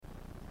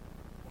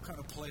kind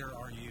of player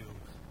are you?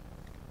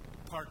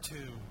 Part 2.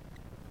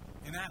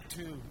 In Act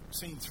 2,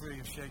 Scene 3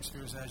 of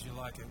Shakespeare's As You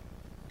Like It,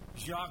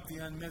 Jacques the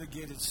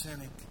unmitigated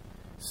cynic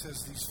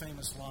says these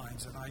famous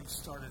lines, and I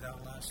started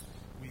out last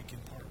week in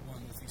Part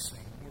 1 with these same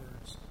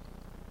words.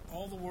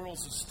 All the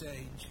world's a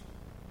stage,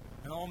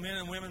 and all men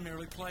and women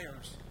merely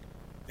players.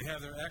 They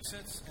have their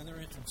exits and their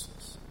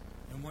entrances,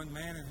 and one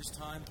man in his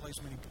time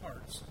plays many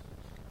parts,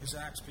 his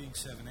acts being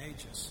 7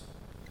 ages.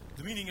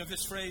 The meaning of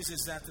this phrase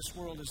is that this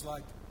world is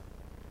like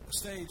a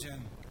stage,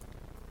 and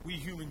we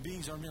human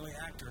beings are merely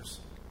actors.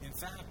 In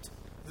fact,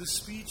 this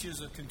speech is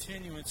a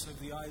continuance of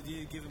the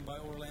idea given by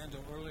Orlando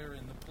earlier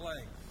in the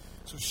play.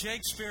 So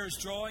Shakespeare is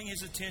drawing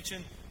his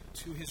attention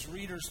to his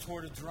readers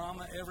toward a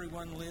drama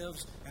everyone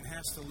lives and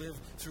has to live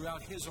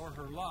throughout his or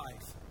her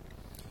life.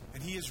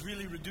 And he is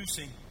really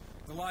reducing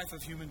the life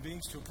of human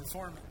beings to a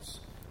performance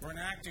or an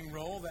acting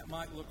role that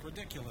might look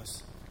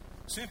ridiculous.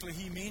 Simply,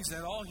 he means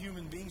that all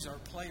human beings are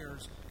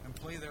players and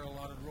play their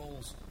allotted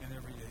roles in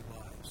everyday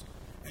lives.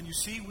 And you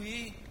see,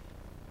 we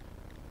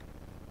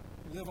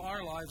live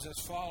our lives as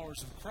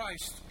followers of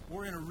Christ.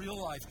 We're in a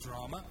real-life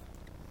drama.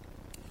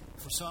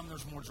 For some,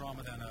 there's more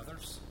drama than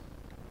others.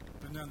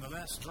 But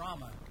nonetheless,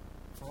 drama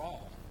for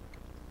all.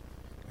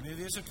 And it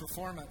is a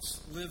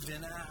performance lived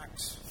in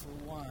acts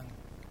for one,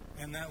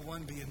 and that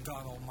one being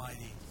God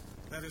Almighty.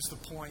 That is the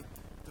point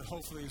that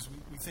hopefully as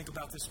we think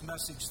about this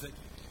message, that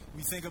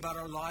we think about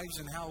our lives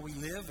and how we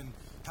live and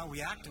how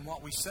we act and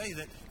what we say,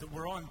 that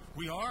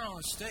we are on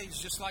a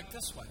stage just like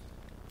this one.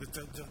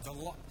 That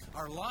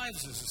our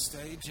lives is a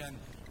stage, and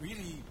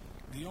really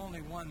the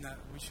only one that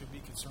we should be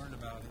concerned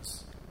about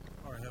is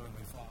our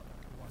Heavenly Father,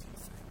 what He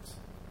thinks.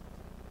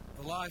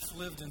 The life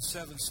lived in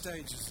 7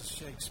 stages, as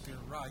Shakespeare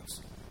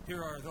writes.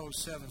 Here are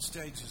those 7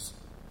 stages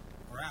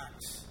or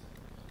acts.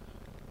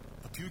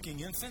 A puking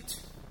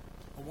infant,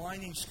 a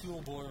whining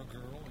schoolboy or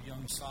girl, a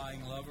young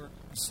sighing lover,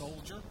 a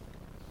soldier,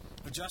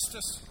 a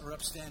justice or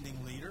upstanding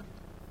leader,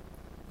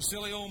 a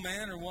silly old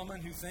man or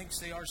woman who thinks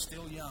they are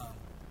still young.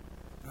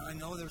 And I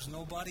know there's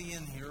nobody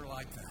in here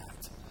like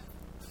that.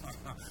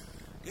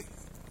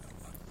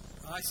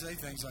 I say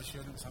things I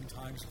shouldn't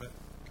sometimes, but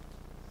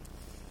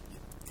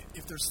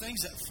if there's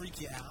things that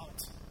freak you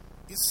out,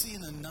 it's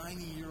seeing a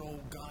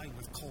 90-year-old guy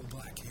with coal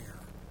black hair.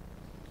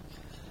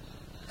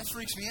 That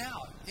freaks me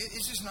out.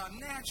 It's just not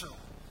natural.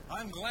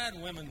 I'm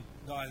glad women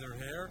dye their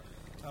hair.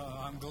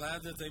 I'm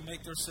glad that they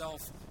make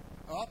themselves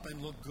up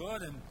and look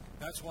good, and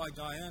that's why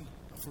Diane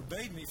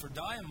forbade me for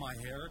dyeing my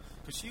hair,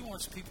 because she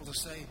wants people to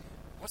say,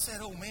 "What's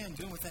that old man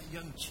doing with that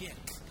young chick?"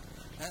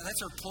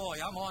 That's her ploy.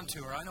 I'm on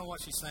to her. I know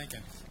what she's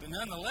thinking. But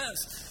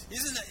nonetheless,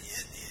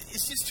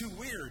 it's just too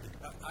weird.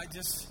 I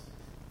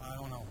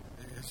don't know.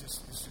 It's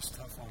just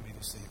tough on me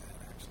to see that,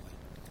 actually.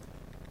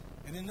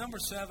 And then number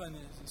 7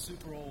 is a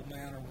super old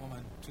man or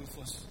woman,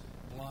 toothless,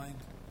 blind,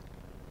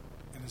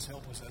 and as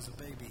helpless as a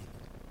baby.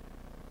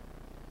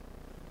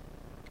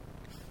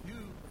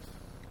 You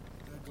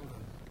go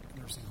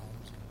to nursing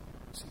homes and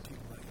see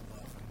people that you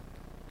love, and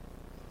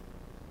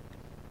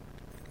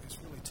it's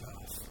really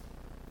tough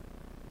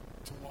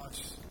to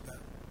watch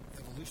that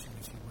evolution,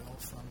 if you will,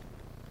 from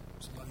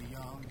somebody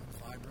young and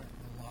vibrant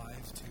and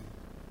alive to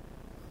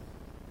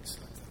it's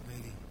like that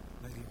lady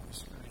on the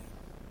screen.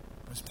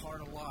 But it's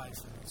part of life,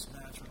 and it's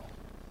natural.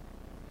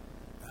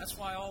 That's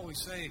why I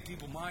always say,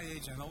 people my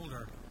age and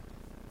older,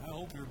 I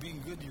hope you're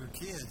being good to your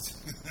kids.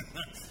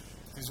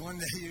 Because one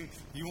day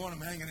you want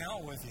them hanging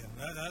out with you.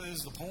 That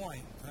is the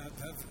point.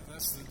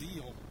 That's the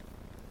deal.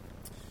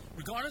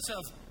 Regardless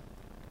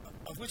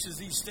of which of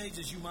these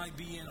stages you might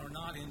be in or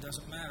not in,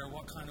 doesn't matter.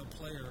 What kind of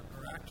player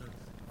or actor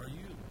are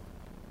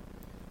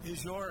you?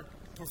 Is your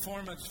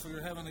performance for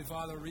your Heavenly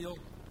Father real,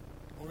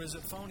 or is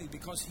it phony?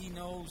 Because He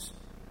knows,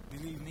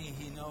 believe me,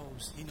 He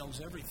knows. He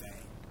knows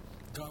everything.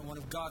 One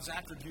of God's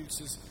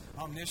attributes is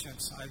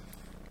omniscience.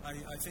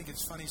 I think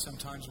it's funny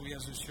sometimes we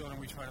as His children,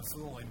 we try to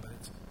fool Him, but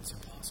it's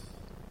impossible.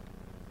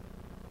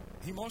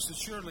 He most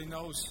assuredly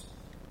knows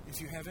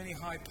if you have any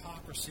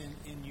hypocrisy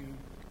in you,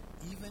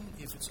 even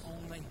if it's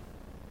only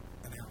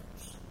an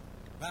ounce.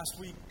 Last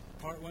week,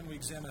 part 1, we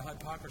examined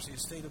hypocrisy, a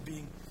state of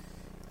being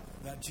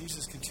that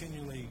Jesus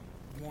continually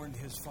warned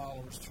His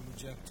followers to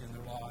reject in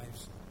their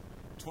lives.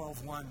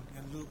 12:1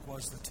 in Luke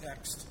was the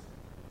text.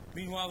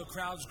 Meanwhile, the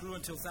crowds grew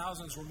until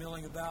thousands were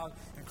milling about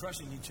and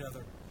crushing each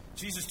other.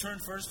 Jesus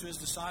turned first to His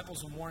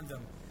disciples and warned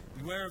them,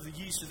 "Beware of the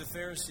yeast of the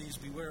Pharisees,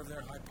 beware of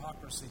their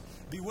hypocrisy."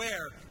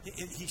 Beware,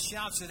 He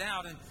shouts it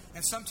out, and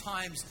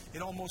sometimes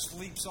it almost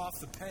leaps off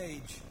the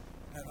page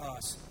at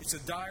us. It's a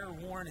dire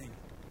warning.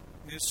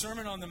 In His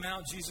Sermon on the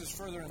Mount, Jesus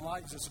further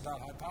enlightens us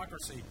about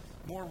hypocrisy.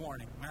 More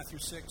warning, Matthew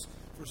 6,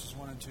 verses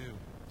 1 and 2.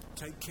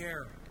 Take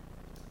care.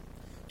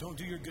 Don't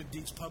do your good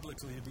deeds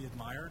publicly to be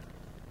admired,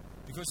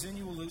 because then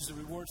you will lose the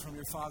reward from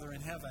your Father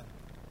in heaven.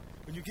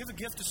 When you give a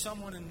gift to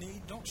someone in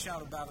need, don't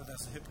shout about it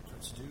as the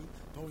hypocrites do,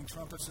 blowing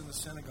trumpets in the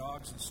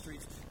synagogues and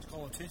streets to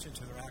call attention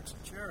to their acts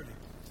of charity.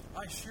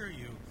 I assure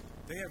you,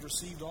 they have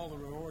received all the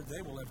reward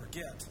they will ever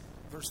get.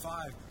 Verse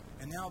 5,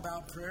 and now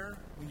about prayer,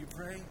 when you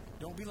pray,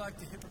 Don't be like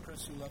the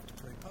hypocrites who love to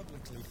pray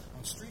publicly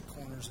on street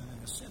corners and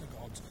in the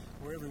synagogues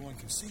where everyone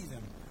can see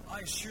them. I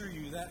assure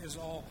you that is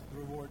all the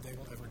reward they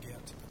will ever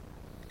get.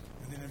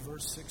 And then in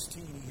verse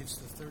 16, he hits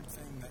the third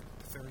thing that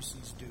the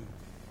Pharisees do.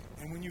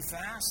 And when you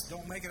fast,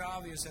 don't make it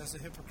obvious as the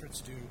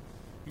hypocrites do.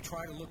 You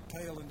try to look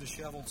pale and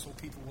disheveled so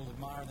people will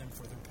admire them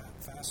for their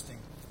fasting.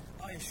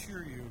 I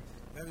assure you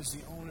that is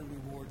the only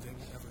reward they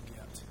will ever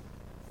get.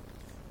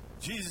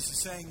 Jesus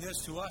is saying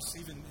this to us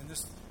even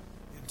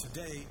in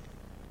today.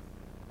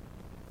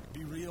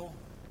 Be real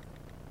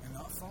and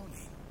not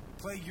phony.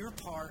 Play your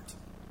part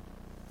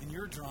in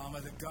your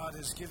drama that God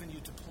has given you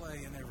to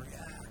play in every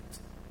act.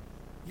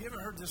 You ever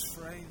heard this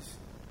phrase?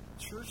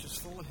 Church is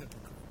full of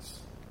hypocrites.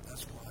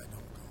 That's why I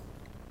don't go.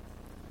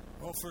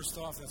 Well, first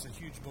off, that's a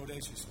huge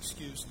bodacious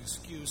excuse. An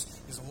excuse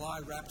is a lie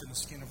wrapped in the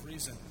skin of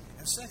reason.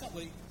 And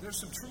secondly, there's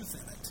some truth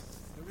in it.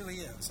 There really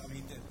is. I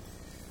mean,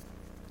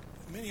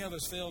 many of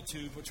us fail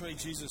to portray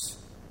Jesus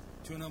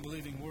to an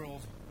unbelieving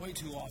world way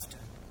too often.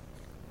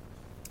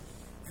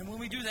 And when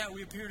we do that,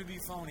 we appear to be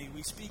phony.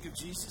 We speak of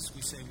Jesus,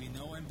 we say we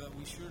know him, but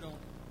we sure don't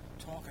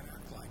talk and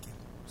act like him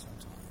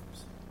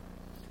sometimes.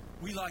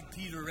 We, like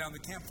Peter around the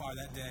campfire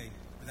that day,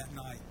 or that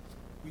night,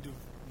 we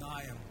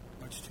deny him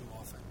much too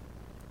often.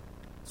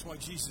 That's why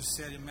Jesus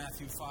said in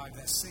Matthew 5,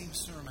 that same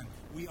sermon,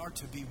 we are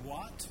to be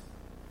what?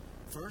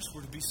 First,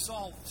 we're to be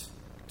salt,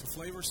 to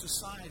flavor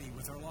society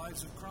with our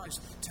lives of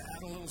Christ, to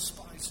add a little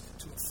spice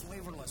to a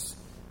flavorless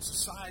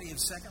society. And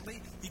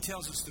secondly, he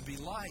tells us to be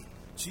light.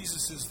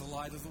 Jesus is the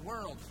light of the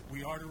world.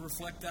 We are to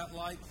reflect that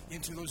light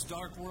into those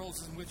dark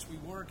worlds in which we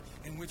work,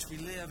 in which we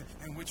live,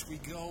 in which we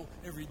go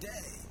every day.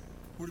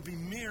 We're to be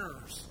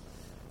mirrors.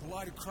 The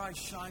light of Christ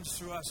shines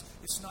through us.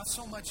 It's not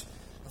so much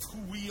of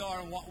who we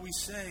are and what we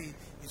say,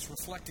 it's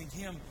reflecting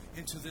him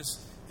into this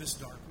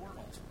dark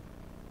world.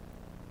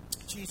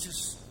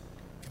 Jesus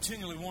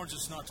continually warns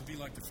us not to be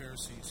like the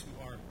Pharisees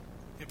who are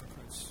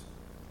hypocrites.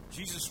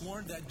 Jesus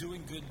warned that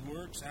doing good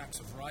works, acts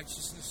of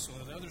righteousness, so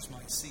that others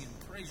might see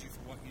and praise you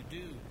for what you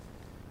do,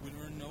 would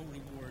earn no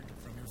reward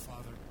from your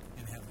Father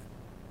in heaven.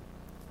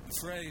 The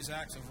phrase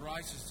acts of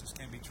righteousness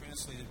can be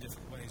translated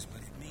different ways,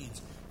 but it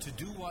means to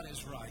do what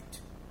is right.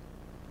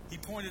 He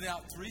pointed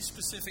out 3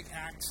 specific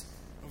acts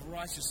of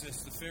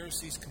righteousness the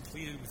Pharisees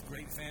completed with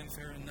great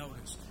fanfare and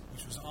notice,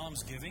 which was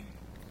almsgiving,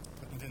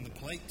 putting it in the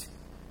plate,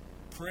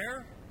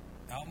 prayer,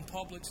 out in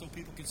public so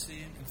people could see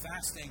him, and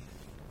fasting.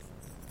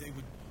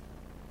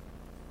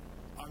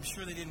 I'm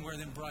sure they didn't wear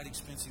them bright,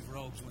 expensive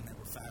robes when they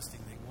were fasting.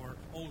 They wore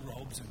old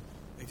robes, and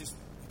they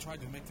tried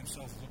to make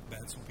themselves look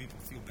bad so people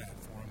feel bad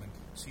for them and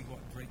see what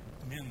great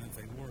men that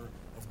they were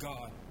of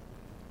God.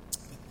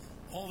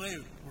 But all they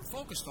were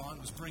focused on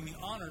was bringing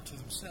honor to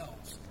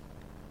themselves.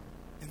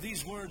 In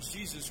these words,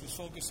 Jesus was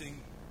focusing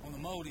on the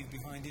motive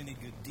behind any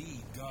good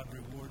deed. God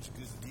rewards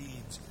good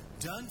deeds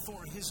done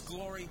for his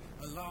glory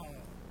alone.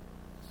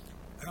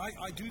 And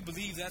I do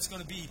believe that's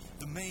going to be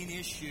the main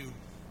issue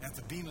at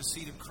the Bema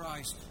seat of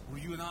Christ,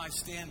 where you and I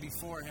stand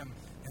before him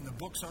and the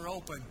books are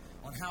open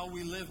on how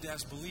we lived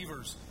as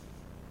believers.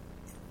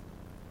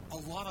 A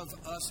lot of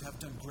us have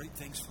done great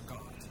things for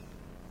God.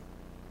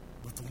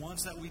 But the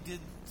ones that we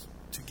did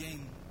to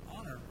gain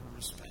honor or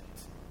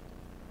respect,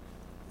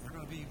 they're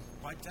going to be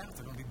wiped out.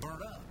 They're going to be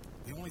burnt up.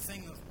 The only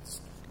thing that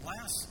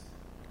lasts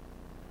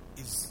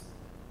is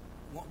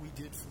what we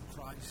did for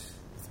Christ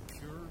with a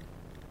pure,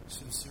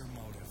 sincere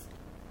motive.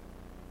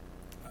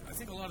 I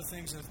think a lot of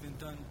things have been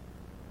done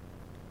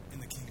in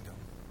the kingdom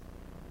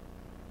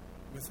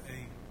with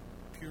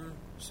a pure,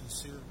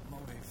 sincere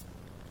motive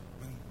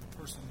when the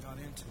person got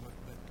into it.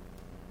 But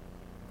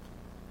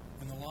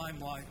when the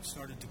limelight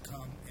started to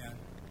come and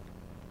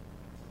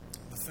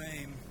the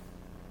fame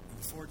and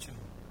the fortune,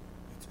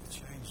 it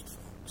changed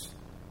folks.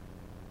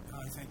 And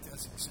I think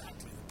that's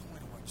exactly the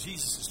point of what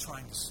Jesus is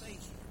trying to say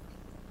here.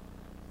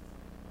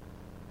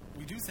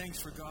 We do things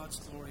for God's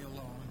glory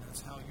alone.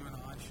 That's how you and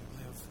I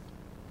should live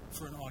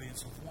for an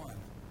audience of one.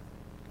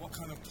 What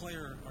kind of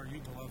player are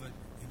you, beloved,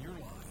 in your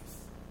life,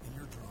 in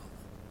your drama?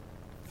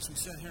 As we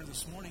said here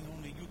this morning,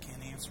 only you can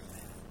answer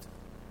that.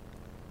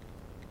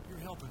 You're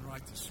helping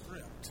write the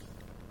script.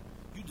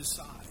 You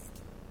decide,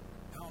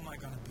 how am I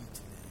going to be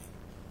today?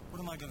 What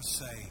am I going to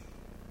say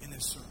in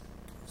this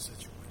certain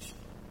situation?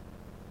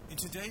 In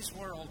today's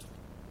world,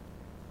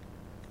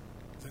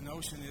 the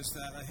notion is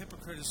that a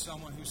hypocrite is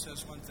someone who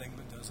says one thing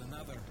but does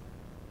another.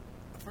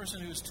 A person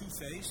who is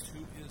two-faced,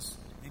 who is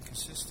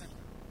inconsistent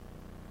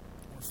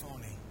or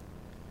phony.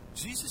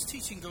 Jesus'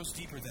 teaching goes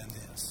deeper than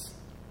this.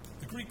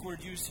 The Greek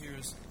word used here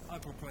is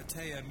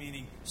hypokrateia,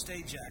 meaning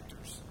stage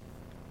actors.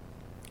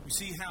 We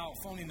see how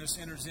phoniness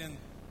enters in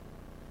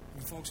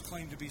when folks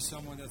claim to be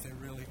someone that they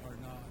really are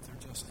not.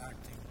 They're just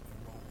acting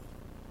a role.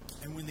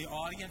 And when the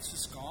audience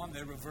is gone,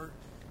 they revert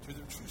to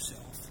their true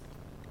self,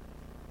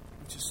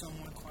 which is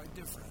someone quite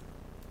different.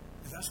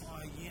 And that's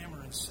why I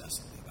yammer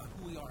incessantly about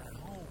who we are at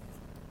home.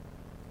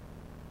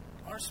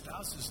 Our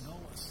spouses know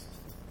us.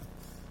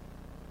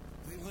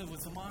 They live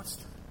with the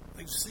monster.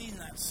 They've seen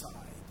that side.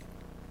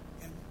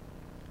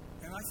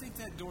 And I think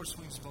that door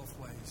swings both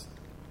ways.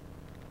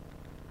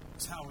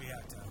 It's how we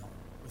act at home.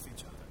 with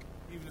each other,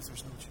 even if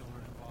there's no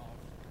children involved?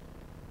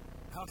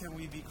 How can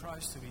we be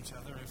Christ to each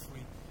other if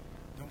we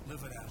don't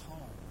live it at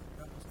home?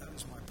 That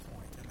is my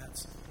point, and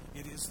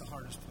it is the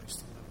hardest place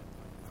to live it.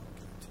 I will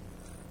guarantee you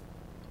that.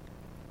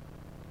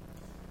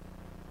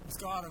 With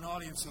God, an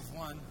audience of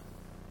one,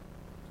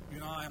 you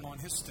and I am on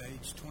His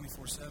stage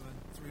 24/7,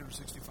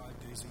 365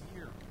 days a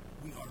year.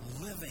 We are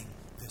living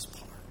this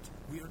part.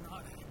 We are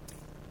not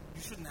acting.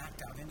 You shouldn't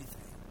act out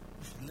anything.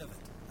 You should live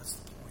it. That's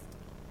the point.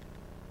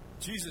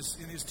 Jesus,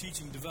 in His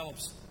teaching,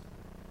 develops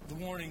the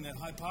warning that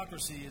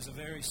hypocrisy is a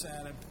very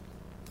sad and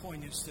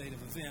poignant state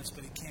of events,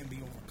 but it can be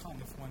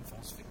overcome if one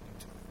falls victim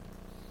to it.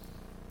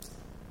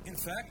 In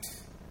fact,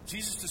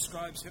 Jesus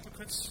describes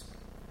hypocrites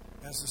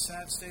as the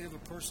sad state of a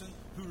person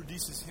who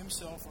reduces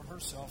himself or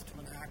herself to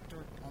an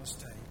actor on a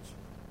stage.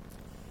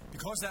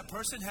 Because that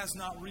person has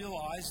not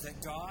realized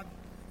that God,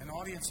 an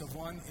audience of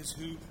one, is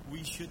who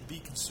we should be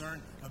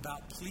concerned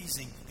about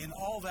pleasing in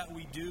all that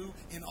we do,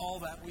 in all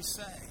that we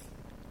say.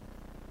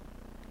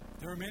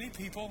 There are many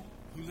people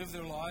who live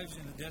their lives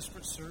in a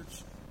desperate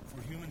search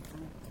for human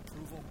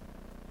approval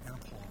and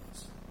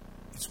applause.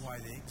 It's why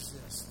they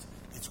exist.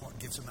 It's what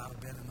gets them out of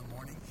bed in the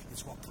morning.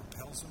 It's what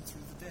propels them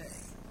through the day.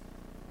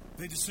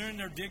 They discern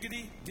their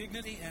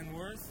dignity and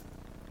worth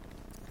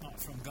not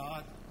from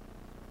God,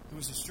 who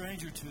is a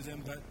stranger to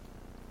them, but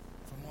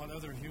from what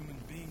other human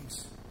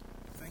beings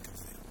think of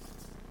them.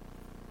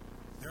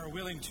 They are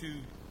willing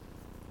to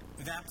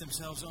adapt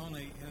themselves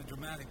only in a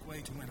dramatic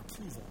way to win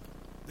approval.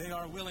 They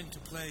are willing to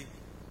play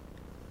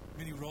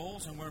many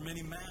roles and wear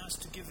many masks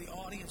to give the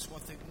audience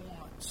what they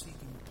want,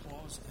 seeking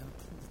applause and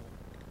approval,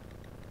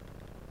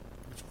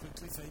 which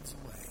quickly fades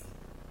away.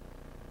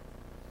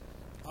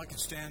 I could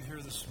stand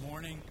here this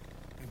morning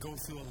and go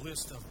through a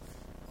list of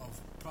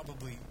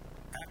probably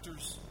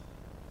actors,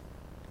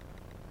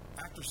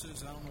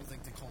 actresses, I don't know if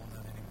they call them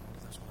that anymore,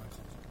 but that's what I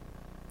call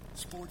them.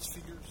 Sports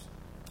figures,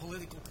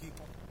 political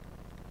people.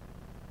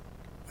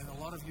 And a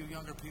lot of you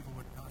younger people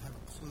would not have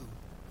a clue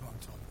who I'm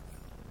talking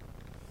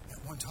about.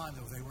 At one time,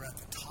 though, they were at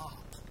the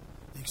top,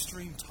 the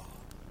extreme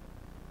top.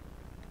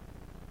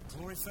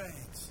 Glory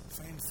fades,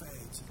 fame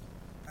fades. And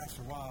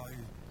after a while,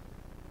 you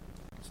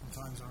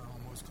sometimes are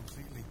almost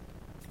completely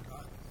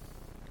forgotten.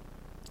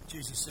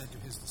 Jesus said to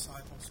His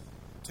disciples,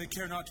 "Take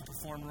care not to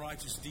perform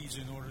righteous deeds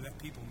in order that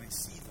people may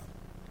see them."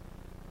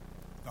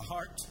 The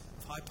heart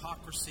of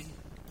hypocrisy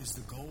is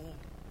the goal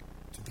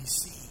to be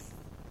seen,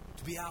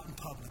 to be out in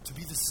public, to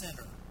be the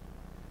center,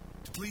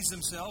 to please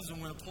themselves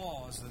and win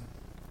applause. And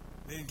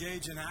they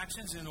engage in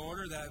actions in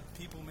order that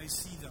people may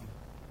see them.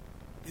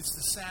 It's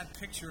the sad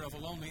picture of a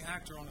lonely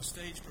actor on a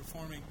stage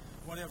performing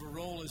whatever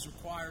role is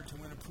required to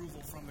win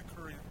approval from the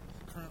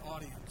current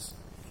audience.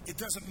 It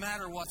doesn't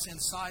matter what's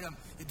inside them.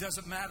 It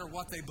doesn't matter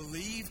what they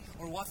believe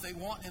or what they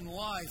want in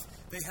life.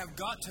 They have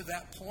got to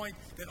that point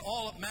that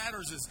all that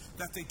matters is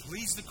that they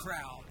please the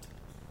crowd.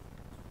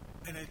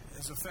 And it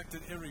has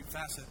affected every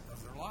facet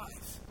of their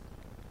life.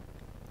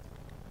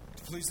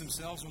 To please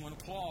themselves and win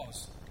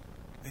applause.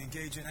 They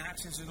engage in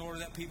actions in order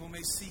that people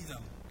may see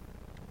them.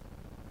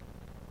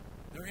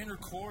 Their inner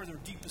core, their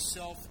deepest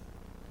self,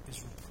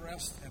 is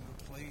repressed and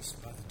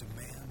replaced by the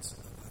demands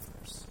of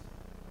others.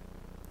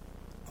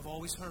 I've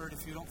always heard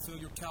if you don't fill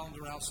your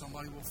calendar out,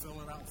 somebody will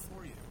fill it out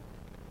for you.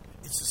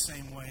 It's the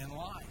same way in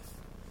life.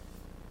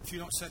 If you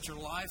don't set your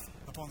life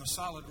upon the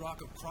solid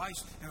rock of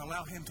Christ and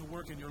allow Him to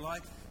work in your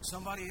life,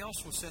 somebody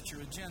else will set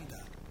your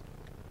agenda.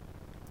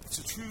 It's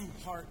a true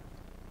heart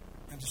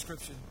and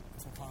description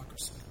of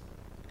hypocrisy.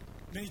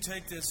 Many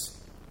take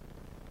this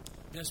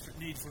desperate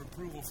need for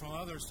approval from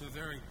others to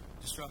very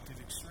destructive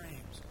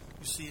extremes.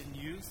 You see it in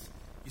youth,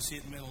 you see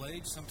it in middle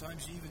age,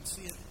 sometimes you even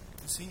see it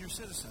in senior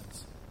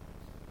citizens.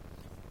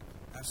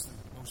 That's the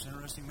most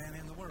interesting man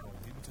in the world.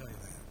 He will tell you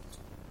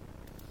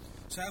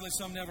that. Sadly,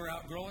 some never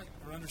outgrow it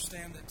or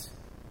understand it.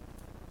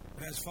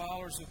 But as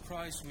followers of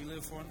Christ, we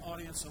live for an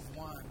audience of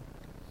one.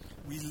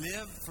 We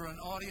live for an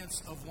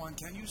audience of one.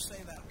 Can you say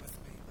that with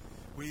me?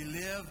 We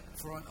live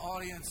for an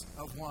audience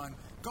of one.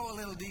 Go a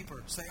little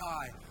deeper. Say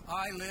I.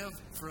 I live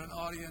for an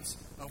audience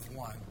of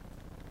one.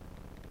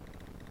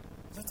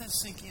 Let that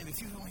sink in.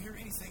 If you don't hear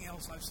anything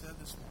else I've said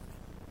this morning,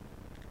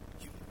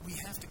 we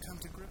have to come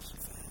to grips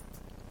with that.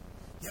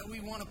 Yeah,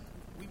 we want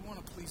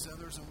to please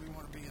others and we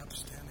want to be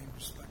upstanding,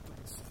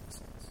 respectable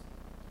citizens.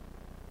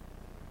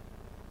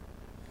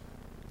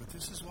 But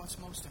this is what's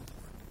most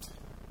important.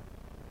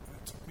 And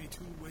it took me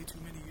way too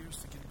many years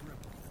to get a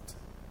grip on it.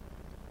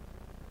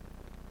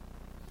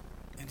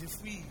 And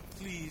if we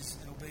please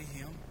and obey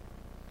Him,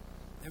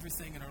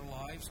 everything in our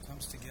lives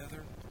comes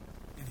together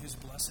in His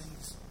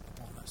blessings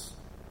upon us.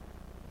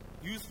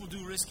 Youth will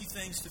do risky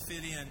things to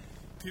fit in.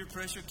 Peer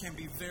pressure can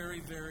be very,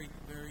 very,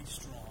 very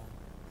strong.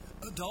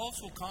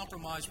 Adults will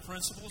compromise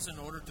principles in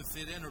order to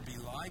fit in or be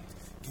liked,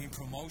 gain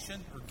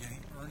promotion, or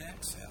earn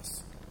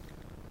access.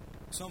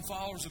 Some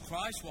followers of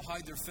Christ will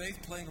hide their faith,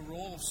 playing a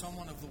role of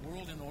someone of the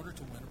world in order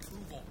to win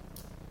approval.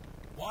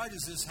 Why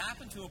does this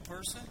happen to a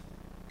person?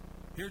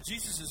 Here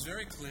Jesus is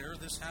very clear.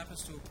 This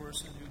happens to a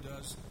person who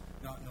does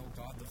not know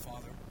God the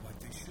Father like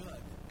they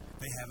should.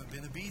 They haven't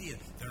been obedient.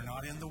 They're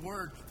not in the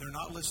Word. They're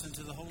not listening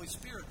to the Holy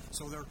Spirit.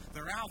 So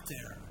they're out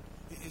there.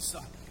 It's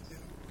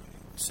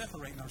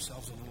separating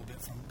ourselves a little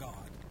bit from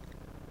God.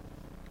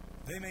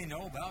 They may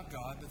know about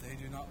God, but they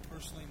do not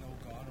personally know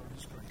God or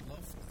His great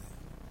love for them.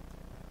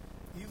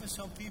 Even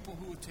some people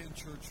who attend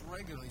church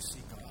regularly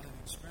see God and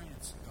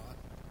experience God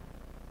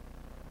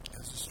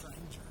as a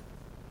stranger.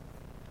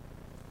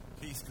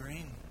 Keith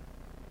Green,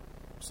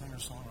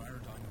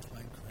 singer-songwriter, died in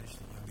plague Christ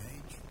at a young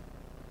age.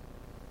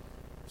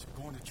 So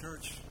going to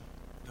church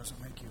doesn't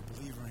make you a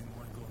believer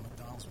anymore, and going to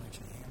McDonald's makes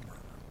you a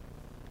hamburger.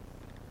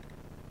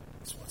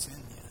 It's what's in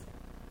you.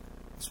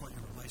 It's what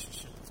your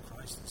relationship with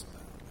Christ is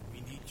about. And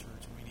we need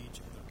church and we need each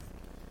other.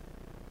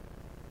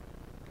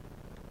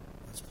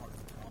 That's part of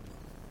the problem.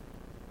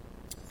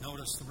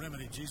 Notice the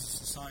remedy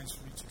Jesus assigns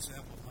for each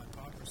example of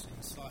hypocrisy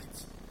he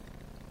cites.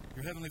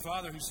 Your Heavenly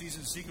Father who sees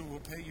in secret will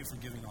pay you for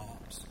giving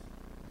alms.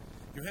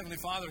 Your Heavenly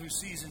Father who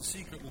sees in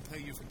secret will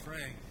pay you for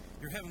praying.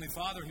 Your Heavenly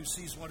Father who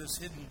sees what is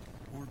hidden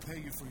will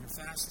repay you for your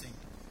fasting.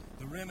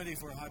 The remedy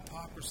for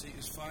hypocrisy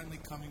is finally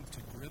coming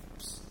to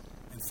grips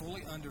and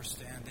fully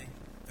understanding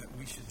that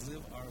we should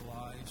live our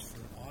lives for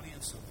an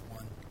audience of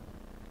one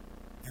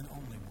and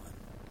only one.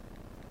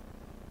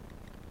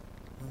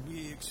 When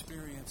we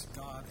experience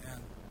God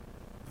and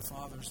the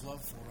Father's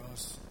love for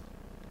us,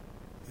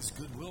 His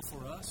goodwill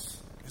for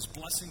us, His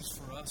blessings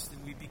for us, then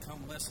we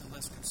become less and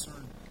less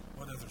concerned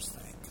what others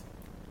think.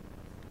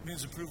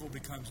 Men's approval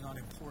becomes not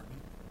important.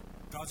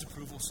 God's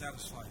approval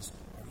satisfies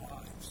our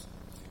lives.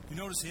 You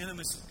notice the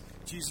intimacy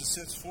Jesus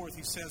sets forth.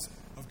 He says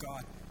of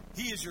God,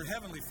 He is your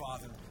Heavenly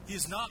Father. He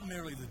is not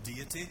merely the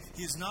deity.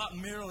 He is not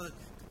merely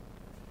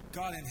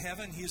God in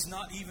heaven. He is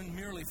not even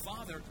merely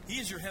Father. He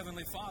is your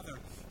Heavenly Father.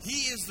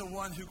 He is the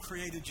one who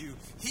created you.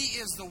 He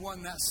is the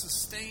one that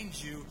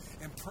sustains you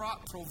and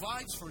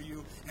provides for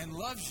you and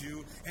loves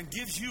you and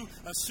gives you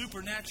a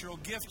supernatural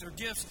gift or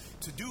gifts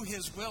to do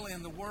His will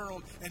in the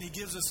world. And He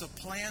gives us a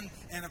plan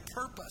and a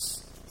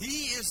purpose.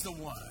 He is the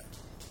one.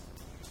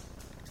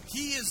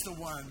 He is the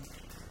one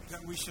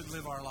that we should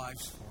live our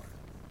lives for.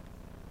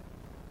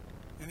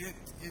 And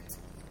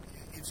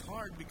it's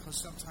hard because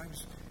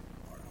sometimes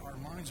our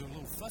minds are a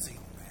little fuzzy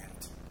on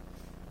that.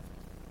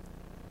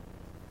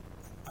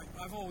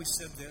 I've always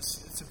said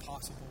this, it's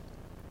impossible.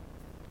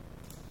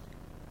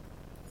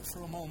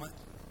 For a moment,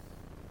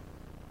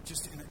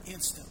 just in an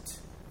instant,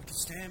 we could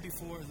stand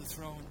before the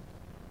throne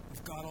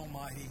of God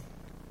Almighty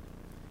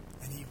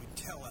and He would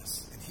tell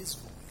us in His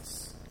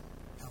voice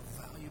how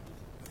valuable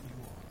that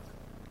you are.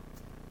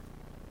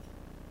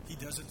 He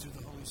does it through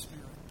the Holy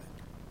Spirit.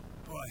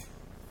 But boy,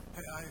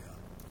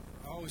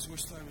 I always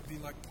wished I would be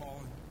like Paul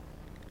and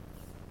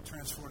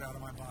transported out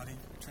of my body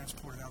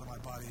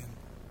and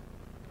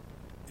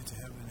into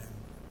heaven, and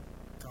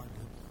God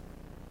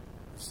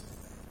would say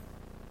that.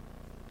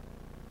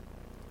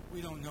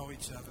 We don't know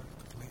each other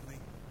completely.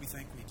 We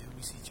think we do.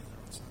 We see each other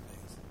on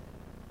Sundays.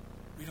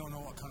 We don't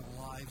know what kind of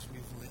lives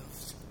we've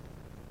lived.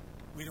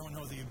 We don't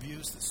know the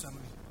abuse that some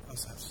of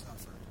us have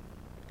suffered.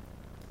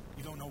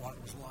 You don't know what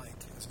it was like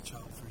as a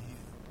child for you.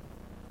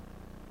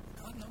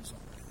 God knows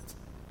all that.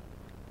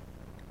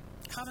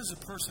 How does a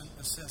person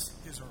assess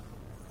his or her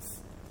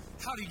worth?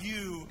 How do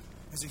you,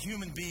 as a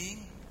human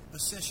being,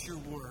 assess your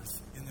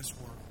worth in this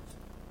world?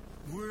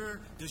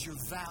 Where does your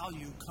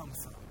value come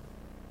from?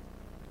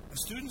 A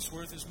student's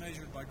worth is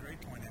measured by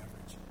grade point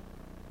average.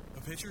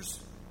 A pitcher's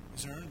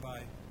is earned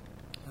by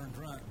earned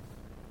run.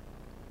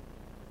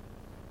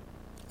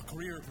 A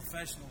career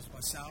professional's by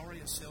salary,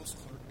 a sales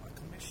clerk by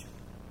commission.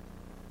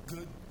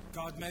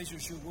 God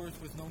measures your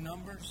worth with no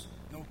numbers,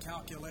 no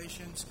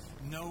calculations,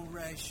 no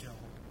ratio.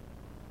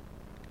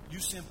 You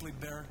simply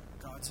bear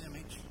God's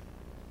image.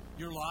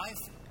 Your life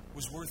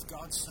was worth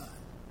God's Son.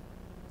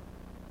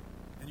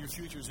 And your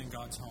future is in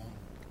God's home.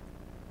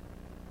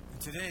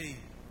 And today,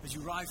 as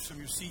you rise from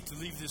your seat to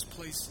leave this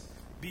place,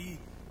 be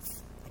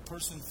a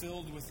person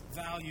filled with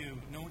value,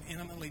 known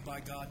intimately by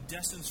God,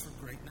 destined for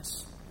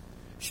greatness.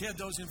 Shed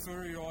those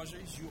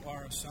inferiorities. You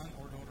are a son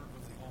or daughter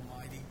of the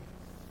Almighty,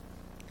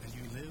 and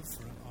you live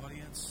for an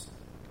audience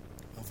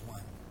of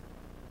one.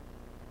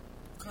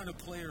 What kind of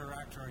player or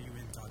actor are you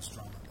in God's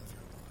drama of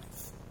your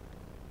life?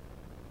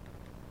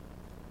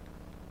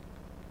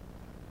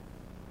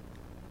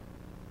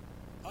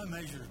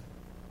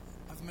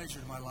 I've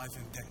measured my life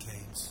in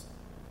decades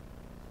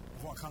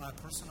of what kind of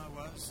person I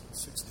was in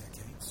 6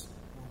 decades,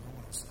 World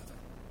War I, 7.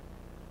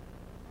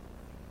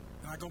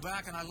 And I go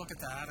back and I look at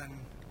that and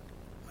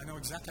I know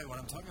exactly what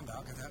I'm talking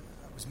about because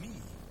that was me.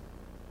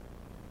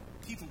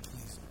 People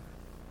pleaser.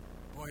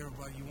 Boy,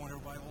 you want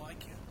everybody to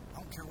like you. I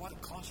don't care what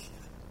it costs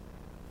you.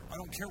 I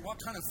don't care what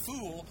kind of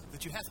fool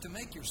that you have to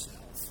make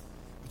yourself.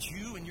 But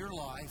you in your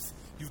life,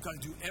 you've got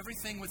to do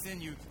everything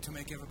within you to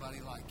make everybody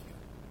like you.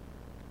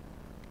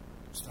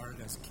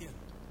 Started as a kid.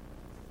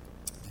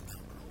 Did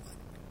not grow up.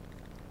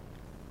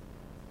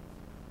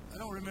 I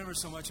don't remember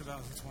so much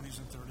about the 20s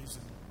and 30s,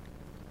 and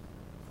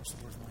of course the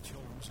birth of my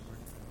children was a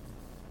great thing.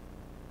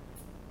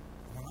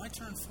 When I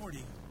turned 40,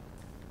 it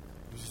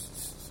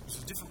was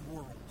a different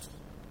world.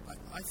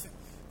 I think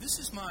this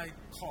is my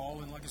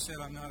call, and like I said,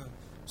 I'm not a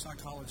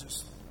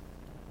psychologist.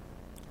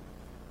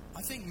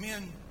 I think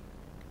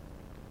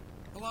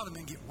a lot of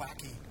men get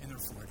wacky in their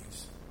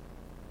 40s.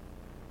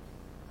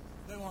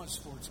 They want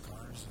sports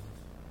cars,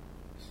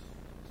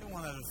 and they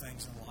want other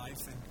things in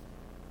life, and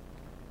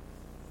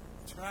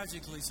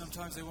tragically,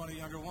 sometimes they want a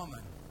younger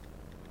woman.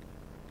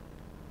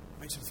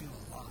 Makes them feel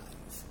alive.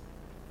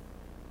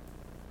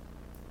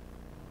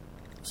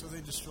 So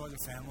they destroy the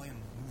family and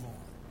move on,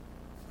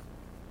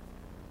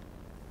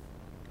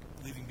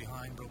 leaving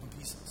behind broken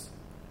pieces.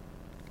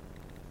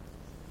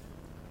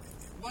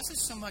 It wasn't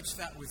so much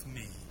that with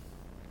me.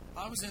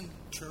 I was in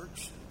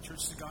Church of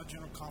the God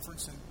General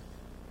Conference, and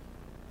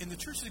in the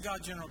Church of the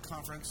God General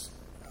Conference,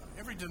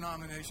 every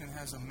denomination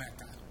has a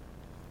Mecca.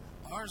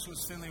 Ours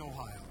was Findlay,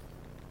 Ohio.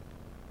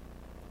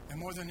 And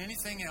more than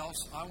anything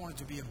else, I wanted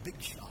to be a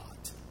big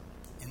shot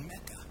in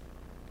Mecca.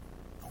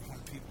 I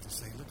wanted people to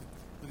say, look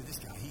at this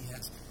guy.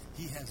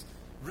 He has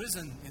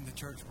risen in the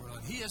church world,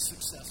 and he is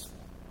successful.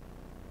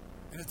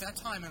 And at that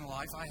time in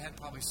life, I had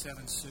probably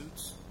 7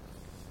 suits,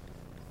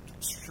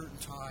 shirt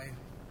and tie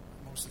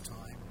most of the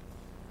time.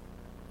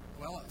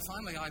 Well,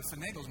 finally, I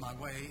finagled my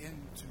way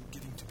into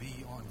getting to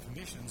be on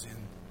commissions in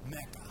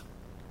Mecca.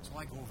 So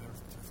I go there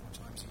 3 or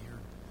 4 times a year,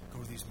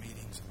 go to these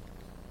meetings.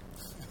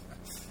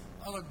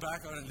 I look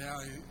back on it now,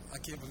 I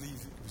can't believe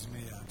it was me,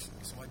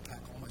 actually. So I'd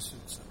pack all my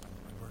suits up, and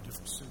I'd wear a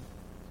different suit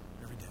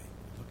every day.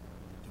 It looked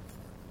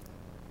important.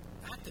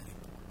 Acted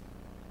important.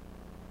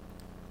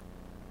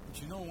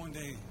 But you know, one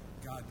day,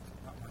 God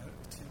got my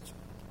attention.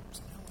 I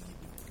said, no, what are you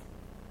doing?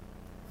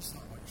 That's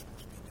not what you're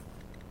supposed to be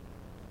doing.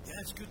 Yeah,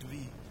 it's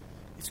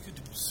good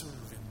to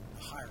serve in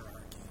the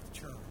hierarchy of the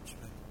church,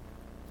 but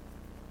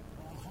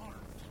wrong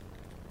heart,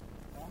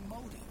 wrong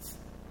motive.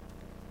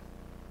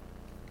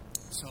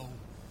 So,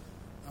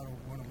 out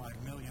of one of my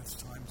millionth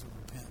times of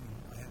repenting,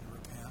 I had to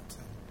repent,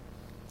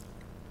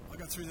 and I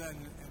got through that,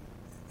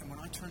 and when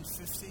I turned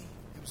 50,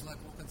 it was like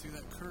walking through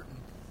that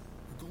curtain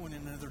or going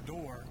in another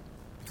door,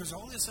 because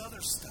all this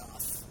other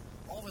stuff,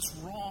 all this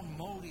wrong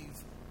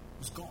motive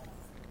was gone.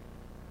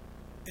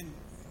 And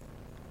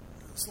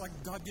it's like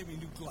God gave me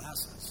new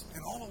glasses.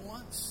 And all at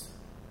once,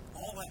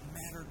 all that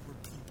mattered were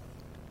people.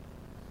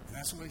 And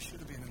that's the way it should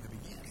have been in the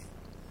beginning.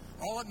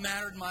 All that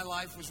mattered in my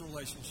life was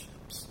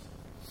relationships.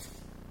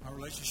 My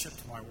relationship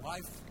to my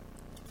wife,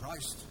 to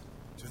Christ,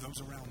 to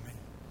those around me.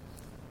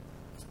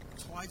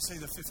 So I'd say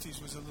the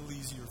 50s was a little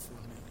easier for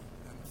me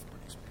than the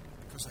 40s,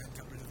 because I had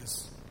got rid of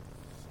this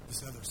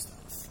other stuff.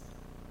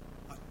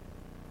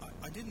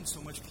 I didn't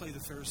so much play the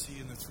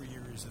Pharisee in the 3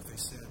 areas that they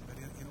said, but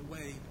in a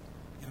way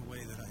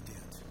that I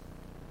did.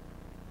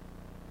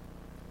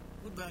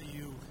 What about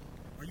you?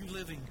 Are you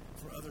living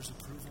for others'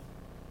 approval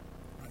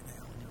right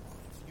now in your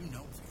life? You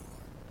know if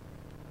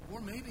you are.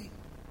 Or maybe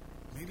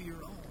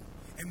your own.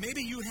 And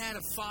maybe you had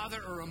a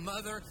father or a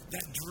mother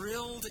that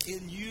drilled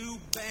in you,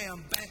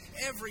 bam, bam,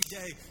 every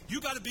day. You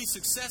got to be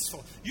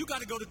successful. You got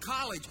to go to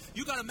college.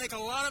 You got to make a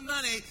lot of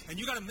money, and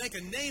you got to make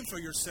a name for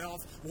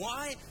yourself.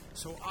 Why?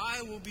 So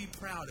I will be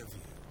proud of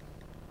you.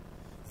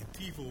 And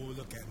people will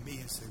look at me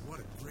and say, what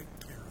a great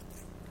parent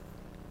they were.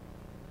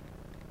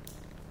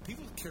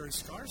 People carry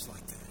scars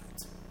like that.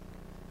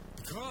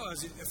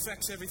 Because it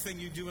affects everything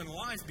you do in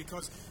life.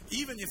 Because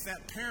even if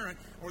that parent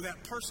or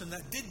that person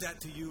that did that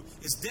to you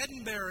is dead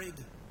and buried,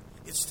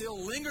 it still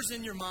lingers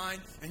in your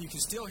mind, and you can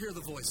still hear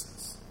the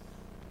voices.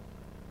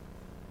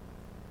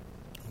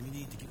 We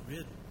need to get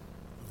rid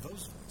of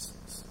those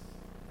voices.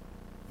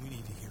 We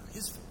need to hear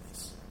His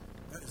voice.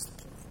 That is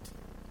the point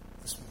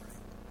this morning.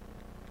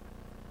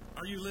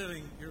 Are you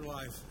living your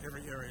life,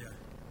 every area,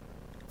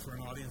 for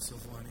an audience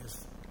of one? If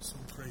so,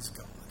 praise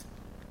God.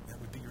 That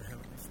would be your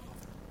Heavenly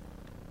Father.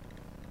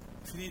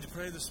 If you need to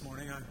pray this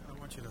morning, I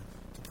want you to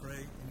pray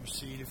in your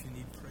seat if you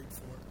need prayed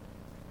for.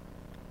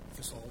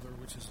 This altar,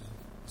 which is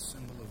a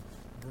symbol of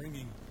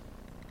bringing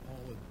all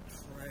the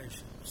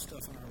trash and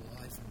stuff in our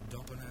life and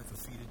dumping it at the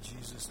feet of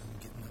Jesus and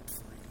getting up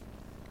free.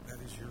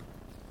 That is your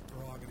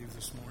prerogative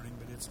this morning,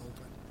 but it's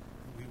open.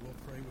 And we will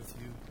pray with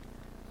you.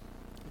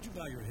 Would you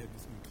bow your head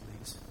with me,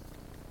 please?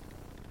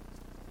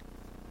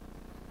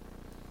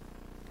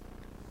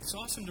 It's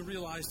awesome to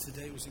realize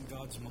today was in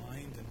God's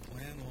mind and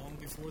plan long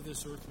before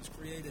this earth was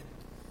created.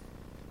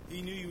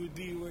 He knew you would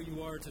be where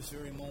you are at this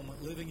very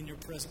moment, living in your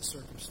present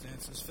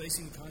circumstances,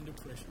 facing the kind of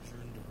pressures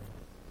you're enduring,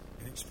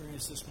 and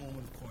experience this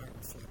moment of quiet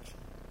reflection.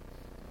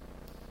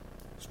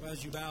 So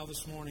as you bow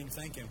this morning,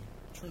 thank Him.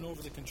 Turn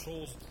over the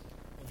controls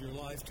of your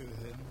life to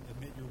Him.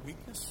 Admit your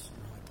weakness,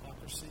 your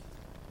hypocrisy,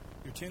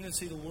 your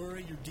tendency to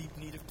worry, your deep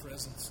need of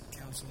presence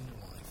and counsel in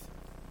your life.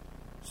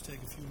 Just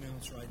take a few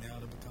minutes right now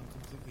to become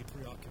completely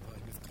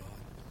preoccupied with God,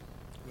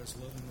 who has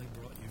lovingly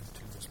brought you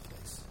to this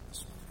place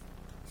this morning.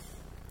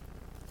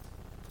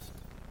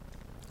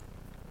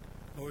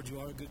 Lord, you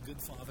are a good, good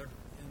Father,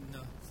 and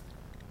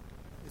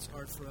it's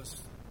hard for us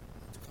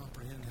to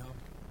comprehend how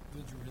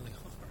good you really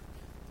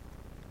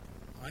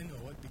are. I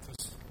know it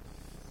because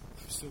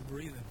I'm still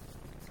breathing,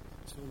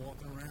 still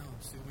walking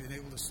around, still being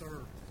able to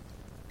serve.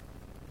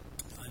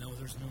 I know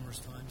there's numerous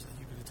times that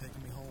you could have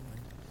taken me home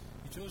and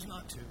you chose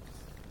not to.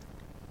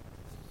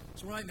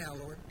 So right now,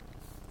 Lord,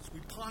 as we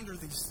ponder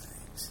these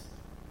things,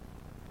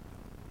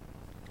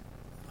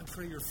 I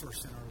pray you're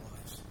first in our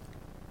lives.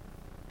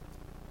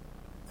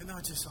 And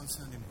not just on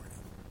Sunday morning.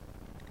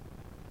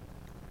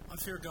 I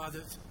fear, God,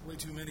 that way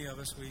too many of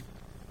us,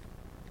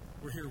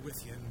 we're here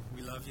with you, and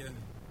we love you, and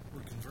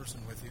we're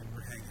conversing with you, and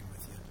we're hanging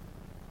with you.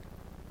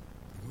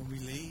 And when we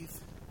leave,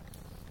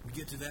 we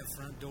get to that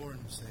front door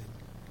and say,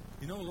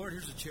 you know, Lord,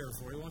 here's a chair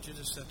for you. Why don't you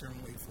just sit there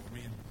and wait for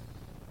me? And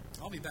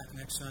I'll be back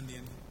next Sunday,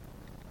 and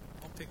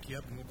I'll pick you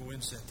up, and we'll go in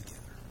and sit together.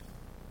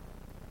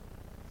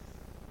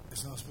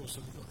 It's not supposed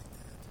to be like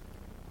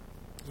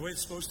that. The way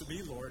it's supposed to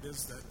be, Lord,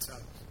 is that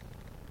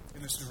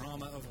in this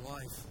drama of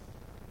life,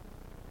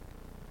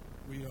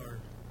 we are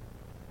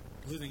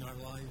living our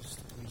lives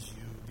to please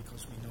you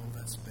because we know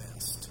that's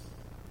best.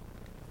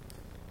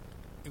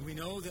 And we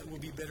know that we'll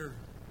be better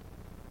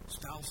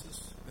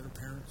spouses, better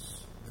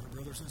parents, better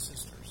brothers and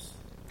sisters,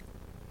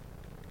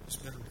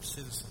 just better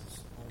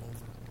citizens all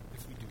over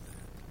if we do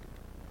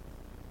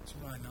that. So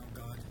right now,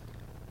 God,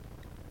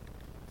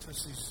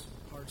 touch these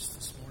hearts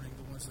this morning,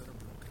 the ones that are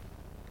broken.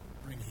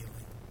 Bring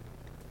healing.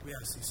 We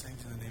ask these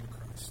things in the name of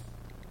Christ.